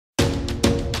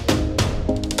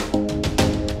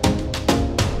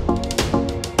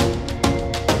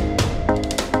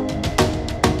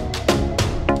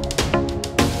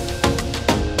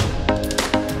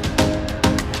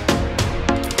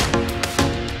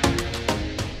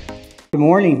Good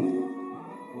morning.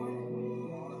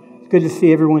 It's good to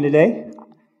see everyone today.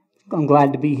 I'm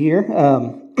glad to be here.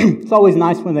 It's always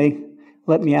nice when they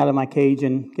let me out of my cage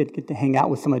and get to hang out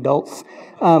with some adults.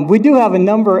 We do have a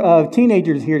number of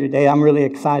teenagers here today I'm really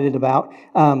excited about.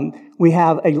 We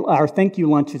have our thank you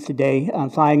lunches today,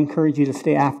 so I encourage you to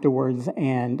stay afterwards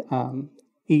and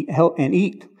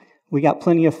eat. We got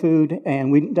plenty of food,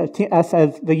 and us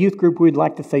as the youth group, we'd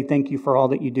like to say thank you for all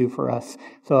that you do for us.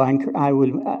 So I would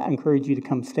encourage you to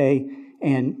come stay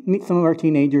and meet some of our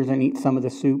teenagers and eat some of the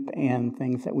soup and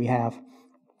things that we have.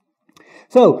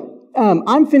 So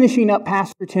I'm finishing up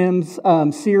Pastor Tim's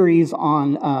series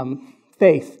on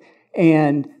faith,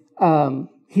 and so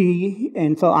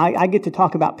I get to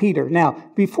talk about Peter. Now,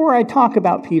 before I talk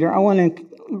about Peter, I want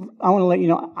to let you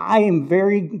know I am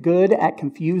very good at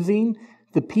confusing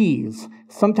the P's.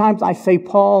 Sometimes I say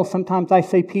Paul, sometimes I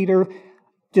say Peter.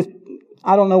 Just,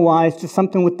 I don't know why, it's just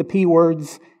something with the P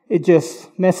words. It just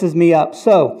messes me up.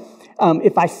 So,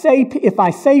 if I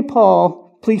say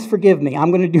Paul, please forgive me. I'm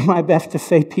going to do my best to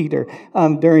say Peter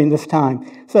during this time.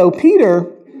 So, Peter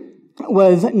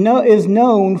is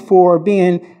known for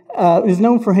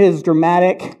his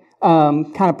dramatic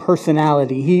kind of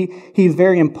personality. He's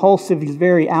very impulsive. He's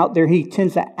very out there. He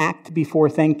tends to act before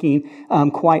thinking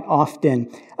quite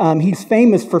often. He's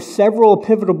famous for several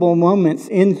pivotal moments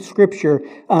in Scripture,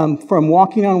 from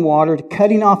walking on water to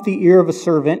cutting off the ear of a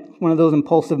servant, one of those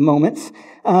impulsive moments,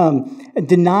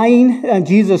 denying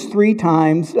Jesus 3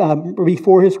 times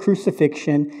before his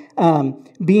crucifixion,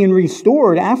 being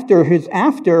restored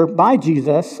after by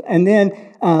Jesus, and then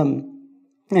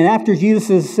and after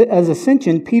Jesus'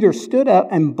 ascension, Peter stood up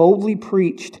and boldly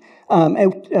preached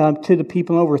to the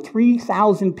people, and over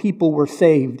 3,000 people were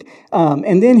saved.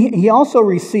 And then he also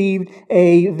received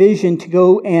a vision to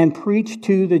go and preach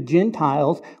to the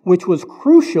Gentiles, which was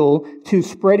crucial to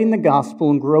spreading the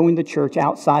gospel and growing the church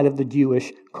outside of the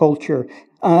Jewish culture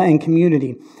and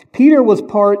community. Peter was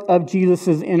part of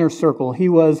Jesus' inner circle.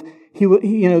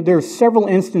 There's several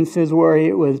instances where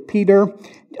it was Peter,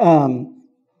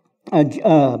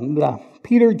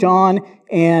 John,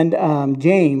 and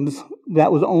James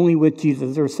that was only with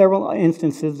Jesus. There were several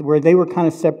instances where they were kind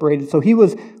of separated. So he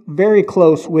was very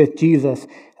close with Jesus.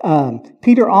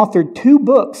 Peter authored 2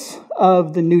 books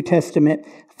of the New Testament,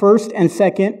 1st and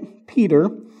 2nd Peter.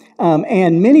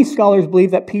 And many scholars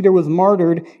believe that Peter was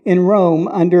martyred in Rome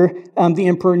under the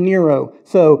Emperor Nero.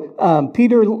 So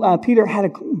Peter had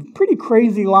a pretty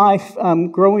crazy life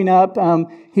growing up.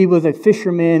 He was a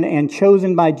fisherman and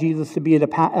chosen by Jesus to be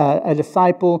a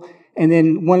disciple. And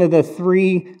then one of the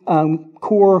 3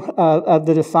 core of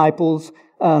the disciples,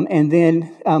 and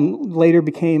then later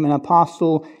became an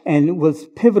apostle and was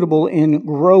pivotal in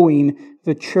growing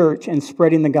the church and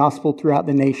spreading the gospel throughout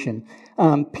the nation.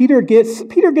 Peter gets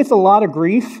a lot of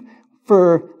grief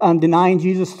for denying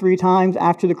Jesus 3 times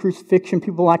after the crucifixion.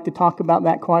 People like to talk about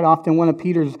that quite often, one of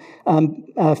Peter's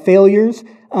failures.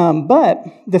 But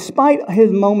despite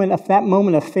that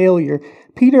moment of failure,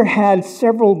 Peter had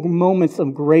several moments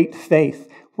of great faith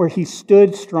where he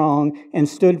stood strong and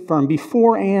stood firm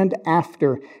before and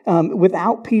after.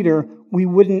 Without Peter, we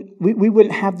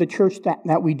wouldn't have the church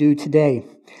that we do today.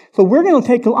 So I want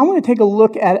to take a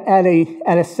look at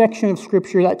a section of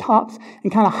Scripture that talks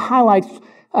and kind of highlights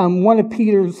one of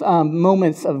Peter's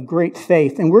moments of great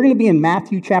faith. And we're going to be in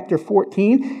Matthew chapter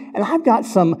 14. And I've got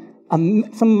some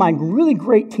of my really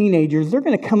great teenagers. They're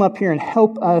going to come up here and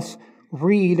help us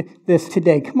read this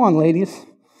today. Come on, ladies.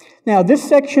 Now, this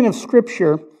section of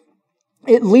Scripture,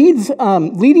 it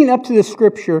leading up to this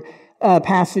Scripture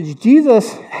passage,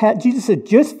 Jesus had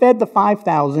just fed the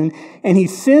 5,000, and he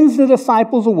sends the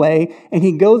disciples away, and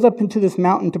he goes up into this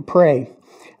mountain to pray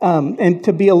and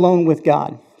to be alone with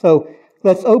God. So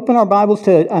let's open our Bibles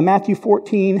to Matthew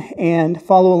 14 and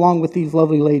follow along with these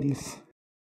lovely ladies.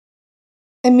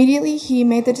 Immediately he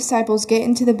made the disciples get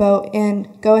into the boat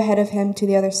and go ahead of him to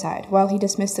the other side, while he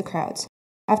dismissed the crowds.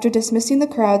 After dismissing the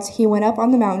crowds, he went up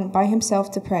on the mountain by himself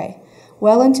to pray.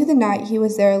 Well into the night he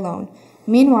was there alone.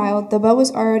 Meanwhile, the boat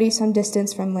was already some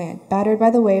distance from land, battered by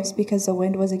the waves because the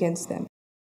wind was against them.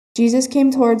 Jesus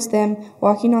came towards them,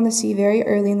 walking on the sea very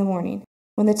early in the morning.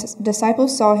 When the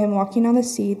disciples saw him walking on the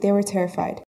sea, they were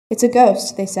terrified. "It's a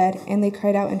ghost," they said, and they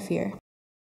cried out in fear.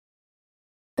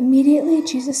 Immediately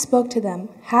Jesus spoke to them.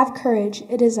 "Have courage,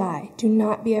 it is I. Do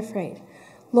not be afraid."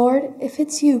 "Lord, if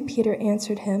it's you," Peter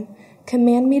answered him,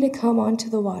 "command me to come onto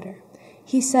the water."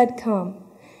 He said, "Come."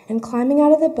 And climbing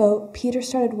out of the boat, Peter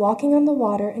started walking on the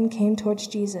water and came towards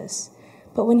Jesus.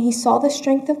 But when he saw the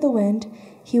strength of the wind,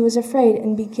 he was afraid,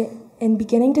 and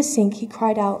beginning to sink, he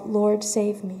cried out, "Lord,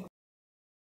 save me."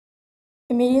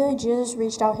 Immediately Jesus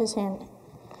reached out his hand,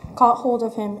 caught hold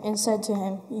of him and said to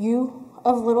him, "You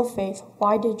of little faith,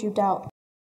 why did you doubt?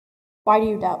 Why do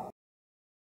you doubt?"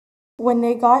 When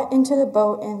they got into the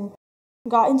boat,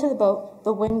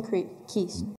 the wind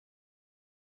ceased.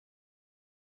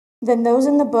 Then those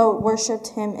in the boat worshipped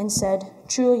him and said,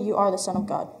 "Truly you are the Son of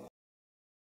God."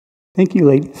 Thank you,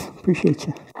 ladies. Appreciate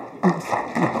you.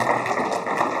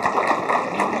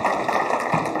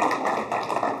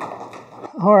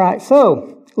 All right,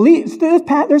 so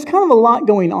there's kind of a lot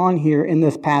going on here in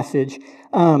this passage.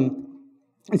 But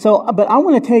I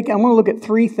want to look at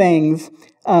three things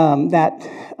that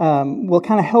will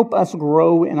kind of help us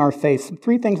grow in our faith.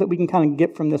 Three things that we can kind of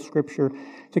get from this scripture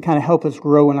to kind of help us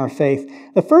grow in our faith.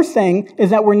 The first thing is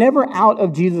that we're never out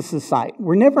of Jesus' sight.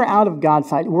 We're never out of God's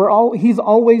sight. He's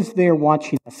always there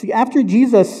watching us. See, after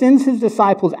Jesus sends his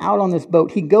disciples out on this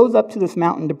boat, he goes up to this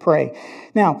mountain to pray.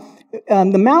 Now,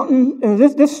 the mountain,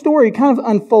 this story kind of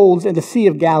unfolds in the Sea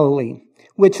of Galilee,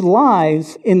 which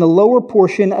lies in the lower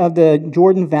portion of the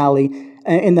Jordan Valley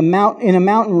in a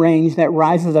mountain range that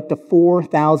rises up to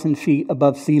 4,000 feet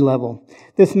above sea level.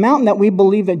 This mountain that we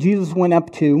believe that Jesus went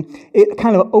up to, it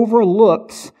kind of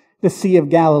overlooks the Sea of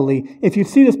Galilee. If you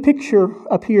see this picture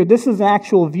up here, this is an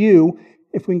actual view.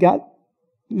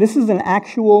 This is an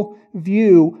actual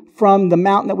view from the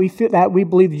mountain that we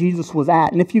believe Jesus was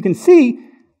at. And if you can see,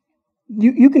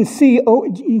 you can see,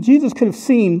 Jesus could have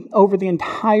seen over the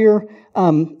entire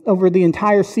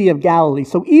Sea of Galilee.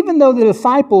 So even though the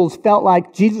disciples felt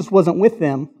like Jesus wasn't with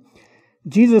them,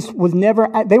 they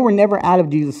were never out of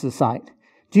Jesus' sight.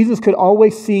 Jesus could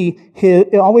always see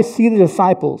the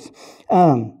disciples.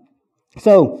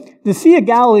 So the Sea of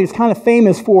Galilee is kind of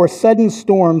famous for sudden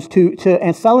storms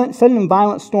and sudden and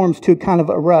violent storms to kind of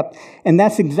erupt, and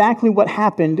that's exactly what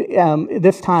happened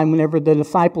this time whenever the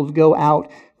disciples go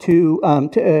out to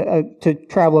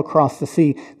travel across the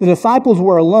sea. The disciples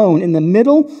were alone in the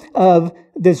middle of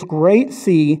this great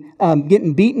sea,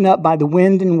 getting beaten up by the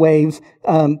wind and waves,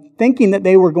 thinking that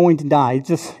they were going to die.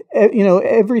 Just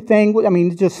everything. I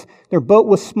mean, just their boat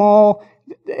was small.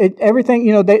 Everything,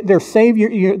 their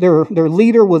savior, their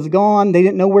leader was gone. They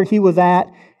didn't know where he was at.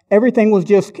 Everything was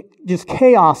just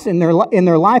chaos in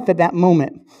their life at that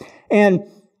moment. And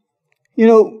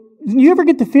you ever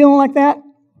get to feeling like that?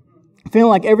 Feeling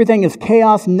like everything is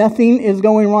chaos, nothing is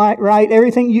going right.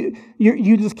 Everything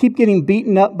you just keep getting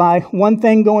beaten up by one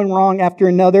thing going wrong after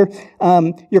another.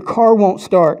 Your car won't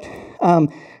start.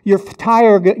 Your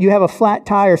tire, you have a flat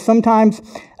tire. Sometimes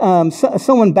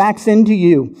someone backs into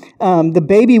you. The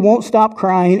baby won't stop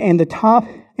crying, and to top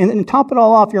it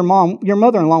all off, your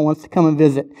mother-in-law wants to come and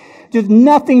visit. Just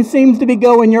nothing seems to be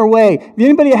going your way. Have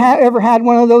anybody ever had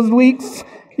one of those weeks?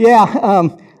 Yeah,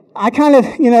 I kind of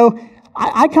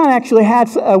actually had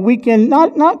a weekend,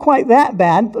 not quite that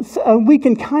bad, but a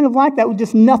weekend kind of like that, with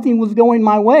just nothing was going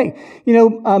my way.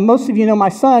 Most of you know my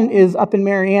son is up in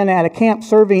Marianna at a camp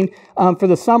serving for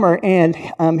the summer, and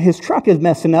his truck is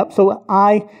messing up. So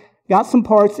I got some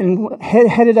parts and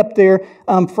headed up there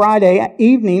Friday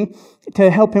evening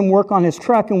to help him work on his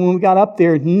truck. And when we got up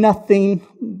there, nothing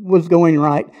was going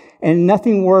right, and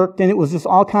nothing worked, and it was just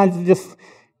all kinds of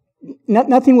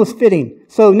nothing was fitting.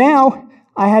 So now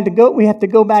we have to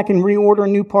go back and reorder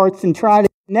new parts and try it.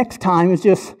 Next time it's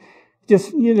just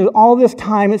all this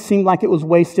time it seemed like it was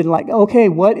wasted. Like, okay,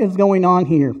 what is going on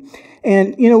here?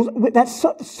 And that's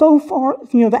so far,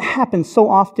 that happens so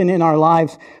often in our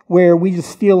lives where we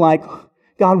just feel like,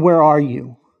 God, where are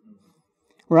you?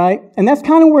 Right? And that's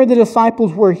kind of where the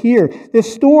disciples were here.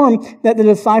 This storm that the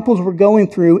disciples were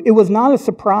going through, it was not a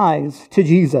surprise to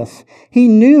Jesus. He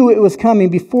knew it was coming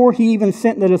before he even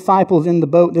sent the disciples in the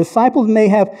boat. The disciples may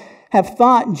have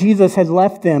thought Jesus had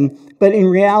left them, but in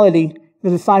reality, the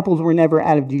disciples were never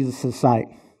out of Jesus' sight.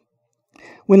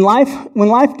 When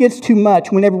life gets too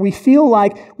much, whenever we feel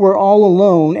like we're all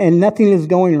alone and nothing is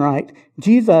going right,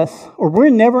 we're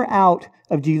never out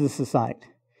of Jesus' sight.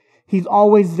 He's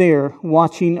always there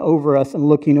watching over us and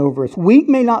looking over us. We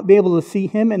may not be able to see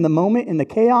him in the moment, in the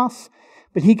chaos,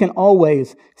 but he can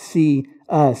always see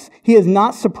us. He is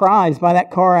not surprised by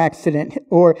that car accident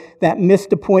or that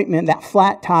missed appointment, that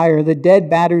flat tire, the dead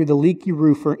battery, the leaky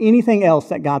roof, or anything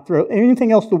else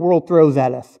anything else the world throws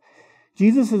at us.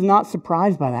 Jesus is not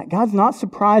surprised by that. God's not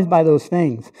surprised by those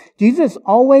things. Jesus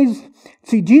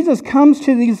comes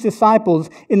to these disciples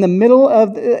in the middle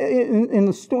of in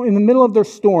the middle of their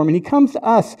storm, and he comes to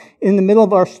us in the middle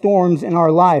of our storms in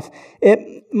our life.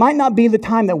 It might not be the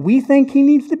time that we think he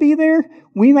needs to be there.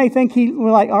 We may think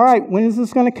we're like, all right, when is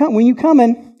this going to come? When you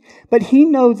coming? But he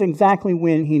knows exactly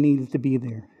when he needs to be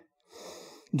there.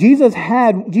 Jesus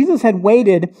had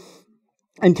waited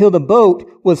until the boat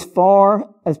was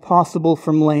far as possible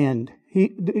from land.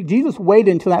 Jesus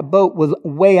waited until that boat was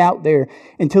way out there,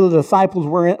 until the disciples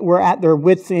were at their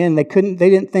wits' end. They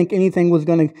didn't think anything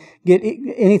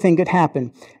could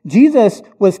happen. Jesus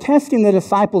was testing the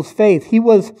disciples' faith. He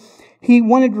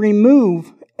wanted to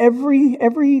remove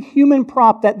every human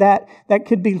prop that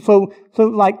could be. So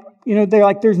like, they're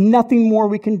like, there's nothing more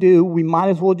we can do. We might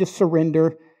as well just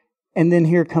surrender. And then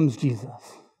here comes Jesus.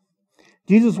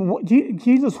 Jesus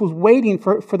was waiting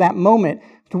for that moment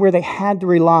to where they had to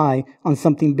rely on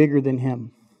something bigger than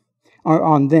him, or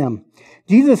on them.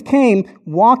 Jesus came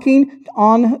walking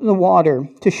on the water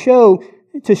to show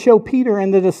Peter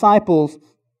and the disciples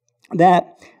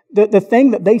that the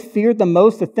thing that they feared the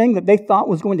most, the thing that they thought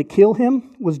was going to kill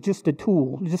him, was just a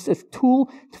tool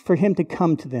for him to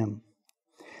come to them.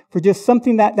 For just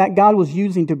something that God was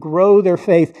using to grow their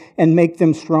faith and make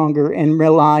them stronger and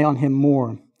rely on him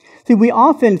more. See, we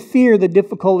often fear the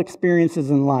difficult experiences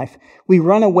in life. We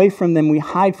run away from them. We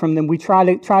hide from them. We try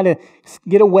to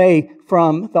get away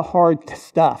from the hard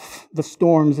stuff, the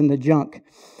storms and the junk.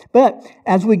 But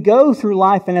as we go through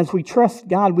life and as we trust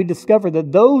God, we discover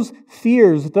that those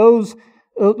fears, those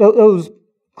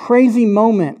crazy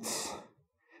moments,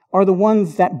 are the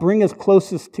ones that bring us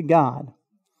closest to God.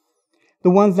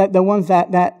 The ones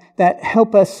that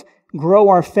help us grow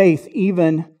our faith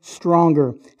even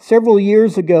stronger. Several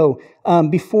years ago,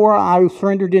 before I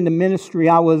surrendered into ministry,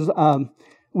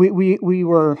 we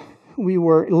were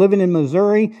living in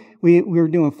Missouri. We were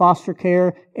doing foster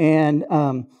care, and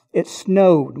it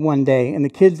snowed one day, and the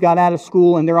kids got out of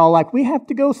school, and they're all like, "We have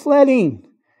to go sledding."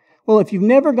 Well, if you've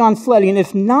never gone sledding,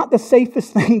 it's not the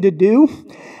safest thing to do.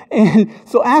 And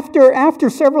so after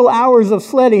several hours of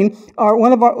sledding,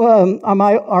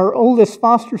 our oldest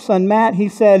foster son, Matt, he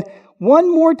said,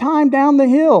 "One more time down the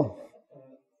hill."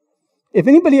 If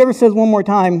anybody ever says one more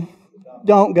time,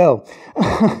 don't go.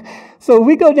 So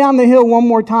we go down the hill one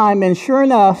more time, and sure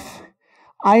enough,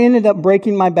 I ended up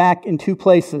breaking my back in 2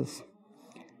 places.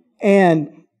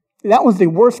 And that was the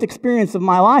worst experience of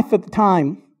my life at the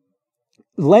time.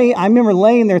 I remember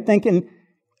laying there thinking,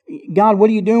 "God, what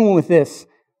are you doing with this?"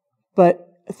 But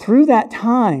through that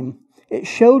time, it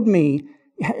showed me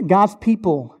God's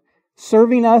people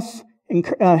serving us and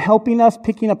helping us,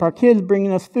 picking up our kids,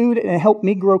 bringing us food, and it helped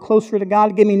me grow closer to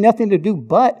God. It gave me nothing to do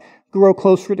but grow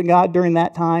closer to God during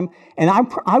that time. And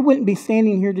I wouldn't be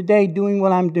standing here today doing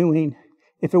what I'm doing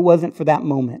if it wasn't for that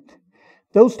moment.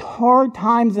 Those hard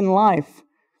times in life,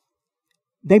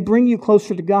 they bring you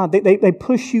closer to God. They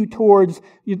push you towards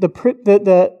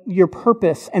your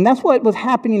purpose, and that's what was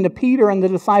happening to Peter and the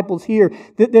disciples here.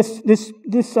 This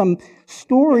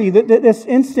story, this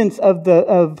instance of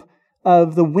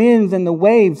the winds and the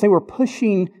waves, they were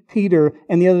pushing Peter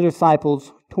and the other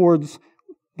disciples towards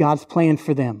God's plan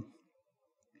for them.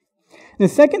 And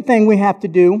the second thing we have to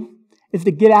do is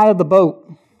to get out of the boat.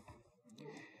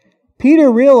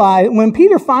 When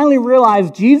Peter finally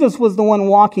realized Jesus was the one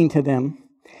walking to them,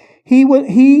 he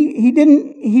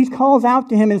calls out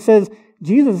to him and says,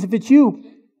 "Jesus, if it's you,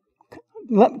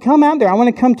 come out there. I want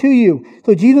to come to you."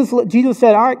 So Jesus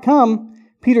said, "All right, come."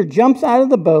 Peter jumps out of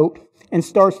the boat and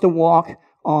starts to walk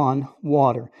on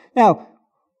water. Now,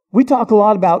 we talk a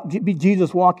lot about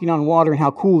Jesus walking on water and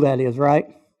how cool that is, right?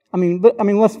 I mean,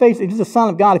 let's face it, he's the Son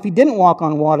of God. If he didn't walk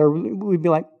on water, we'd be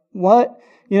like, what?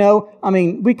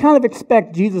 We kind of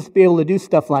expect Jesus to be able to do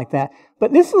stuff like that.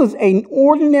 But this was an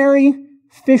ordinary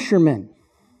fisherman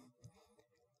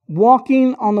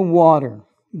walking on the water.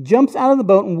 He jumps out of the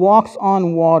boat and walks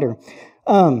on water.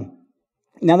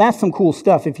 Now that's some cool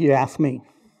stuff if you ask me.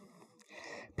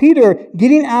 Peter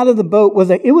getting out of the boat was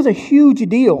a huge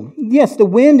deal. Yes, the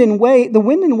wind and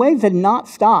waves had not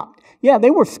stopped. Yeah,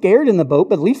 they were scared in the boat,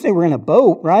 but at least they were in a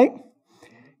boat, right?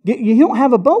 You don't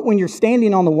have a boat when you're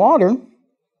standing on the water.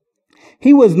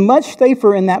 He was much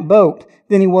safer in that boat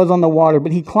than he was on the water,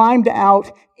 but he climbed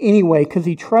out anyway because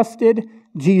he trusted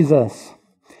Jesus.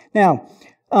 Now,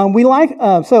 I want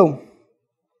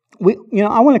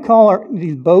to call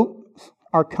these boats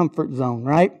our comfort zone,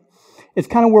 right? It's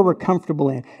kind of where we're comfortable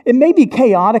in. It may be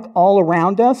chaotic all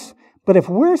around us, but if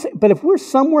we're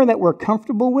somewhere that we're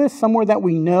comfortable with, somewhere that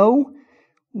we know,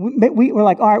 we're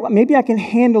like, all right, maybe I can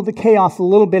handle the chaos a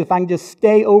little bit if I can just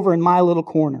stay over in my little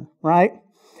corner, right?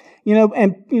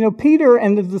 Peter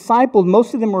and the disciples,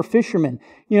 most of them were fishermen.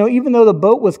 Even though the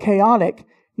boat was chaotic,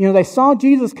 they saw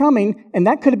Jesus coming, and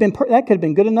that could have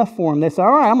been good enough for them. They said,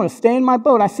 all right, I'm going to stay in my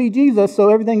boat. I see Jesus, so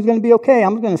everything's going to be okay.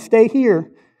 I'm going to stay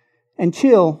here and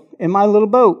chill in my little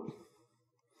boat.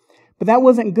 But that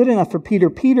wasn't good enough for Peter.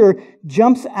 Peter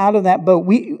jumps out of that boat.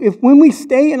 When we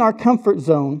stay in our comfort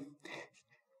zone,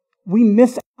 we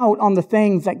miss out on the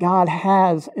things that God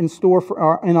has in store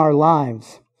in our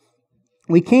lives.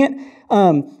 We can't.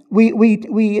 When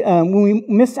we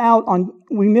miss out on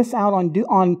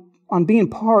being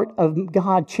part of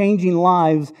God changing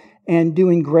lives and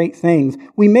doing great things.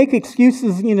 We make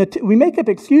excuses. We make up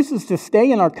excuses to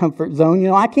stay in our comfort zone.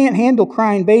 I can't handle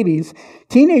crying babies.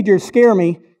 Teenagers scare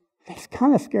me. They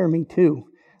kind of scare me too.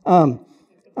 Not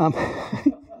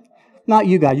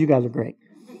you guys. You guys are great.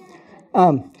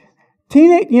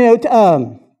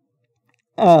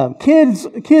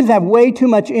 Kids have way too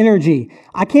much energy.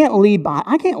 I can't lead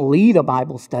a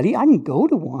Bible study. I can go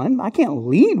to one. I can't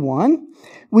lead one.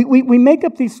 We make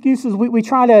up these excuses. We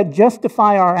try to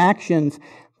justify our actions.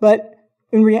 But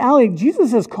in reality,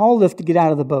 Jesus has called us to get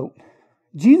out of the boat.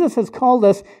 Jesus has called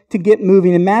us to get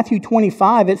moving. In Matthew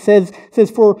 25, it says,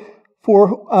 For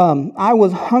I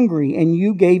was hungry, and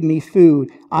you gave me food.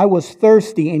 I was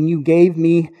thirsty, and you gave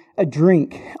me a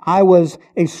drink. I was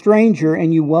a stranger,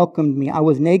 and you welcomed me. I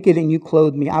was naked, and you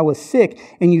clothed me. I was sick,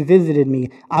 and you visited me.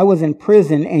 I was in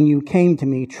prison, and you came to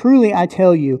me. Truly, I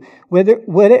tell you,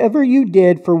 whatever you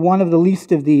did for one of the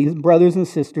least of these brothers and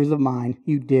sisters of mine,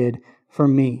 you did for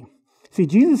me. See,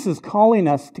 Jesus is calling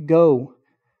us to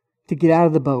get out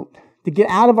of the boat, to get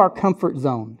out of our comfort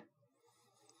zone.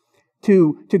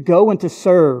 To go and to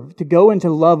serve, to go and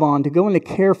to love on, to go and to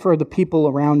care for the people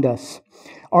around us.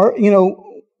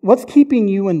 What's keeping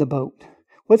you in the boat?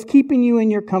 What's keeping you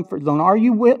in your comfort zone? Are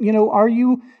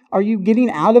you getting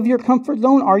out of your comfort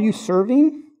zone? Are you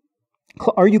serving?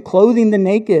 Are you clothing the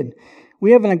naked?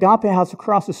 We have an Agape house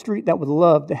across the street that would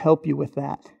love to help you with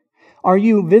that. Are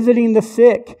you visiting the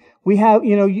sick? We have,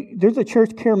 there's a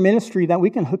church care ministry that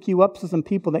we can hook you up to some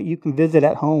people that you can visit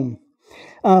at home.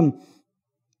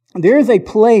 There is a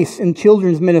place in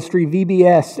children's ministry,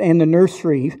 VBS, and the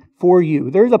nursery for you.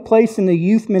 There's a place in the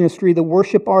youth ministry, the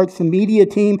worship arts, the media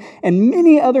team, and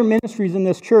many other ministries in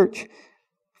this church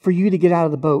for you to get out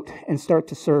of the boat and start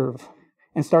to serve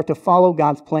and start to follow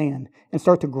God's plan and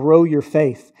start to grow your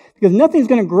faith. Because nothing's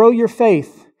going to grow your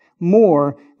faith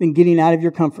more than getting out of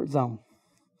your comfort zone.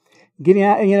 Getting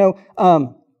out,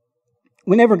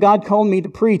 whenever God called me to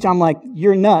preach, I'm like,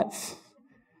 you're nuts.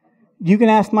 You can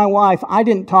ask my wife, I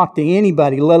didn't talk to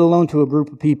anybody, let alone to a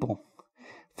group of people.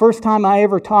 First time I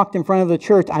ever talked in front of the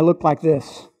church, I looked like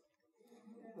this.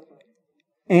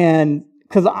 And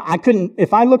because I couldn't,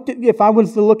 if I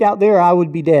was to look out there, I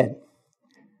would be dead.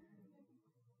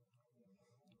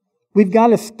 We've got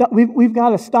to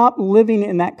stop living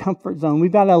in that comfort zone.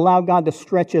 We've got to allow God to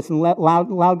stretch us and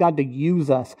allow God to use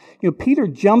us. Peter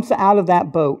jumps out of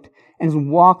that boat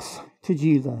and walks to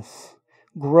Jesus,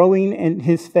 growing in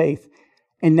his faith.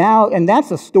 And that's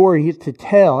a story to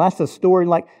tell. That's a story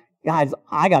like, guys,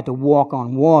 I got to walk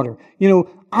on water.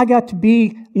 I got to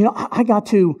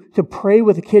pray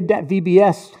with a kid at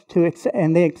VBS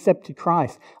and they accepted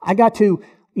Christ. I got to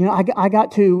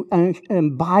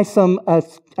buy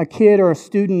a kid or a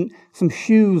student some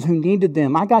shoes who needed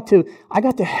them. I got to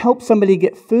help somebody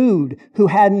get food who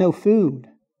had no food.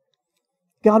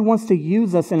 God wants to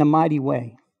use us in a mighty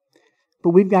way. But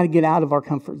we've got to get out of our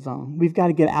comfort zone. We've got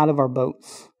to get out of our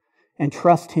boats and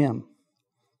trust Him.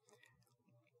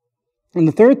 And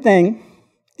the third thing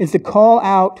is to call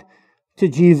out to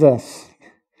Jesus.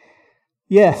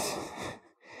 Yes,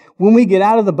 when we get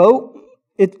out of the boat,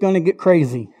 it's going to get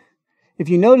crazy. If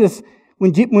you notice,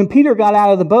 when Peter got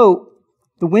out of the boat,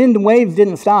 the wind and waves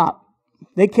didn't stop.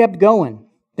 They kept going.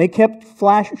 They kept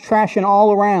trashing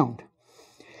all around.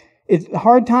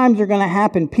 Hard times are going to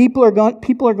happen. People are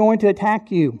going to attack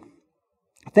you.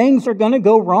 Things are going to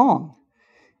go wrong.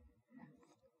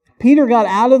 Peter got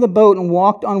out of the boat and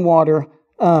walked on water,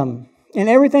 and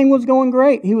everything was going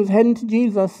great. He was heading to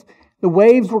Jesus. The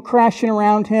waves were crashing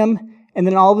around him, and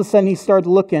then all of a sudden he started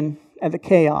looking at the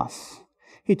chaos.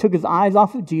 He took his eyes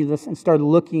off of Jesus and started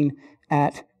looking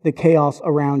at the chaos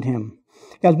around him.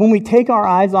 Guys, when we take our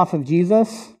eyes off of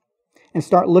Jesus and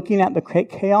start looking at the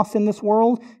chaos in this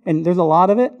world, and there's a lot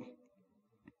of it,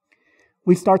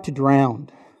 we start to drown.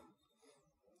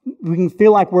 We can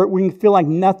feel like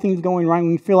nothing's going right.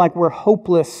 We can feel like we're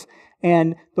hopeless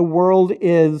and the world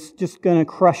is just going to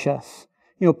crush us.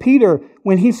 Peter,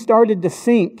 when he started to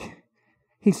sink,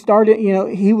 he started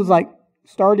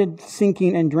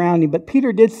sinking and drowning. But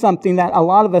Peter did something that a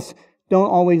lot of us don't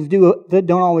always do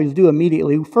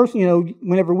immediately. First,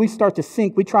 whenever we start to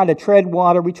sink, we try to tread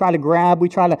water, we try to grab, we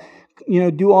try to,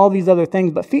 do all these other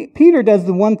things. But Peter does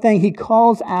the one thing, he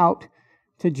calls out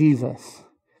to Jesus.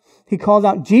 He calls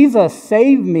out, Jesus,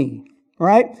 save me,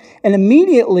 right? And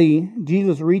immediately,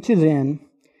 Jesus reaches in,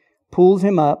 pulls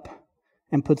him up,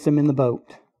 and puts him in the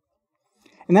boat.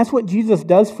 And that's what Jesus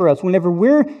does for us. Whenever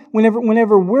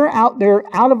we're out there,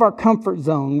 out of our comfort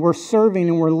zone, we're serving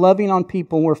and we're loving on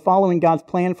people, and we're following God's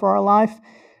plan for our life,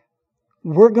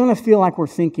 we're going to feel like we're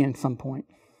sinking at some point.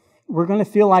 We're going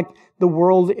to feel like the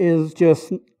world is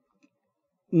just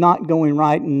not going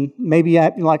right, and maybe I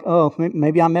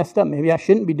messed up. Maybe I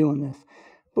shouldn't be doing this.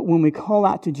 But when we call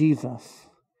out to Jesus,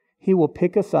 He will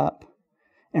pick us up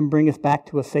and bring us back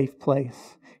to a safe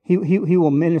place. He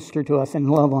will minister to us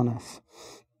and love on us.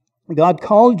 God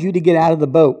called you to get out of the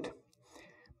boat.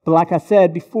 But like I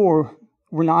said before,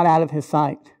 we're not out of His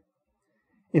sight.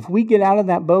 If we get out of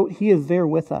that boat, He is there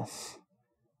with us.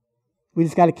 We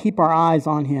just got to keep our eyes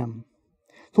on Him.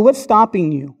 So what's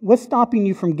stopping you? What's stopping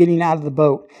you from getting out of the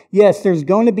boat? Yes, there's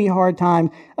going to be hard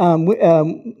times.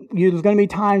 There's going to be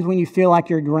times when you feel like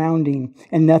you're drowning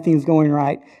and nothing's going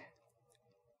right.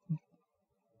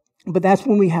 But that's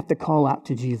when we have to call out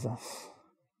to Jesus.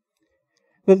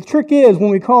 But the trick is, when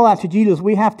we call out to Jesus,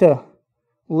 we have to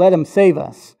let Him save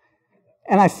us.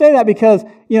 And I say that because,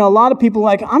 a lot of people are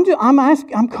like,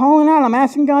 I'm calling out, I'm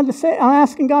asking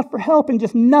God for help, and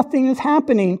just nothing is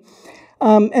happening.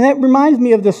 And that reminds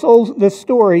me of this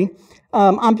story.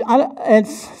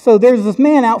 So there's this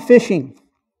man out fishing.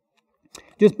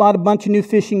 Just bought a bunch of new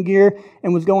fishing gear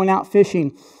and was going out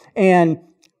fishing. And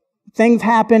things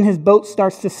happen, his boat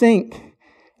starts to sink.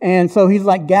 And so he's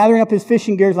like gathering up his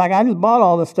fishing gear. He's like, I just bought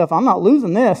all this stuff. I'm not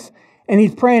losing this. And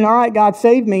he's praying, all right, God,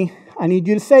 save me. I need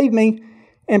you to save me.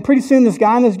 And pretty soon this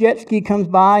guy on this jet ski comes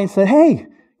by and said, hey,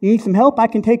 you need some help? I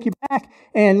can take you back.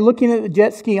 And looking at the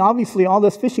jet ski, obviously all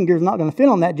this fishing gear is not going to fit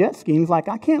on that jet ski. And he's like,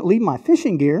 I can't leave my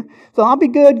fishing gear. So I'll be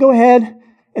good. Go ahead.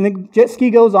 And the jet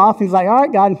ski goes off. And he's like, all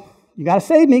right, God, you got to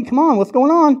save me. Come on, what's going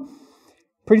on?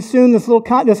 Pretty soon this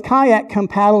kayak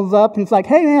paddles up. And he's like,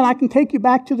 hey, man, I can take you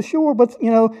back to the shore. But,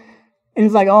 And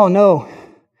he's like, oh, no,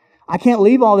 I can't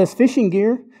leave all this fishing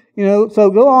gear. So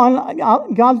go on.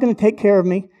 God's going to take care of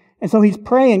me. And so he's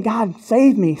praying, God,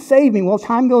 save me, save me. Well,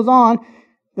 time goes on.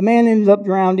 The man ends up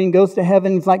drowning, goes to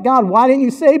heaven. He's like, God, why didn't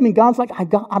you save me? God's like,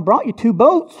 I brought you 2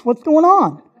 boats. What's going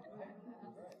on?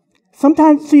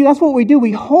 Sometimes, see, that's what we do.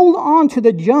 We hold on to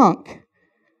the junk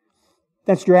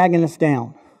that's dragging us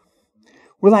down.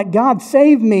 We're like, God,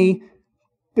 save me,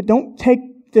 but don't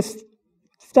take this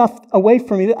stuff away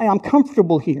from me. I'm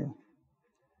comfortable here.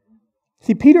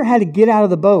 See, Peter had to get out of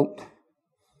the boat.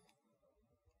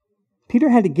 Peter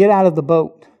had to get out of the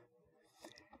boat.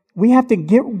 We have to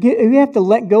we have to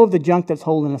let go of the junk that's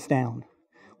holding us down.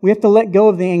 We have to let go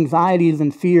of the anxieties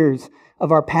and fears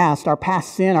of our past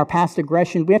sin, our past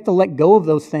aggression. We have to let go of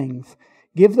those things.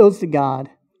 Give those to God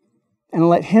and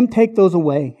let Him take those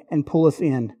away and pull us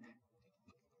in.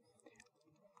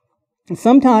 And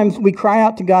sometimes we cry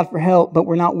out to God for help, but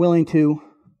we're not willing to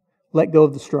let go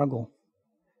of the struggle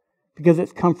because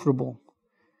it's comfortable.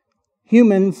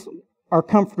 Humans are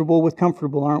comfortable with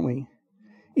comfortable, aren't we?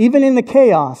 Even in the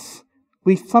chaos,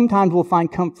 we sometimes will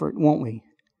find comfort, won't we?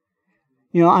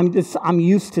 I'm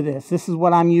used to this. This is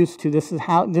what I'm used to. This is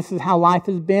how life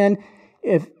has been.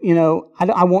 If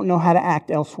I won't know how to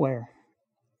act elsewhere.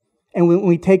 And when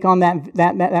we take on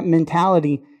that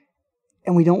mentality,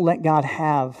 and we don't let God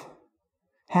have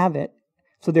it,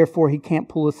 so therefore He can't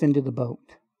pull us into the boat.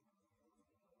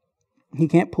 He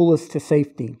can't pull us to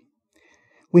safety.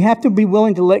 We have to be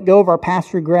willing to let go of our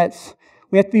past regrets.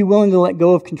 We have to be willing to let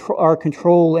go of our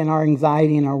control and our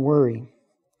anxiety and our worry.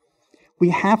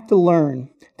 We have to learn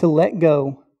to let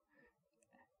go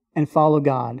and follow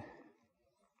God.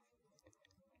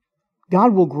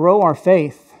 God will grow our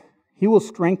faith. He will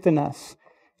strengthen us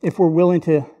if we're willing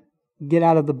to get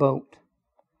out of the boat.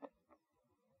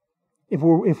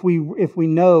 If we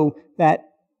know that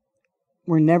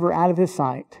we're never out of His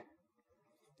sight,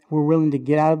 we're willing to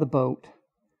get out of the boat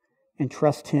and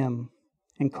trust Him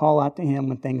and call out to Him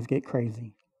when things get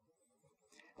crazy.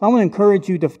 I want to encourage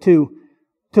you to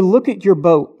look at your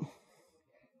boat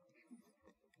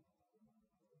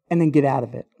and then get out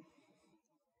of it.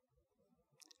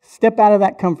 Step out of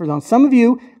that comfort zone. Some of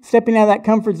you, stepping out of that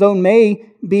comfort zone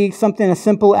may be something as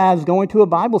simple as going to a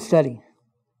Bible study.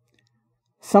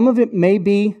 Some of it may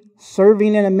be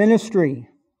serving in a ministry.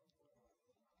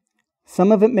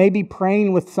 Some of it may be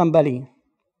praying with somebody,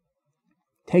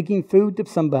 taking food to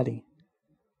somebody,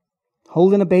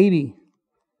 holding a baby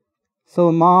so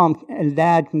a mom and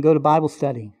dad can go to Bible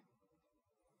study.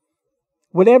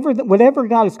 Whatever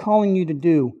God is calling you to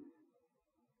do,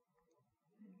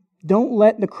 don't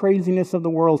let the craziness of the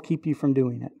world keep you from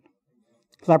doing it.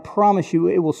 Because I promise you,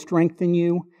 it will strengthen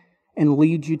you and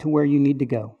lead you to where you need to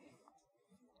go.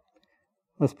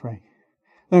 Let's pray.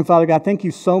 Lord, Father God, thank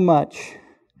you so much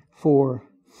for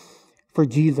for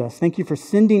Jesus. Thank you for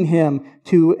sending him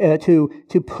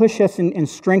to push us and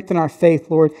strengthen our faith,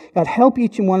 Lord. God, help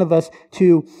each and one of us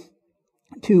to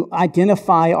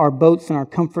identify our boats and our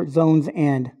comfort zones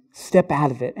and step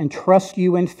out of it and trust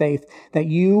you in faith that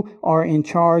you are in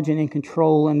charge and in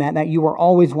control and that you are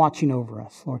always watching over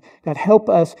us, Lord. God, help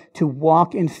us to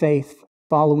walk in faith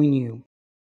following you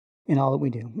in all that we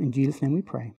do. In Jesus' name we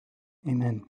pray.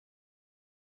 Amen.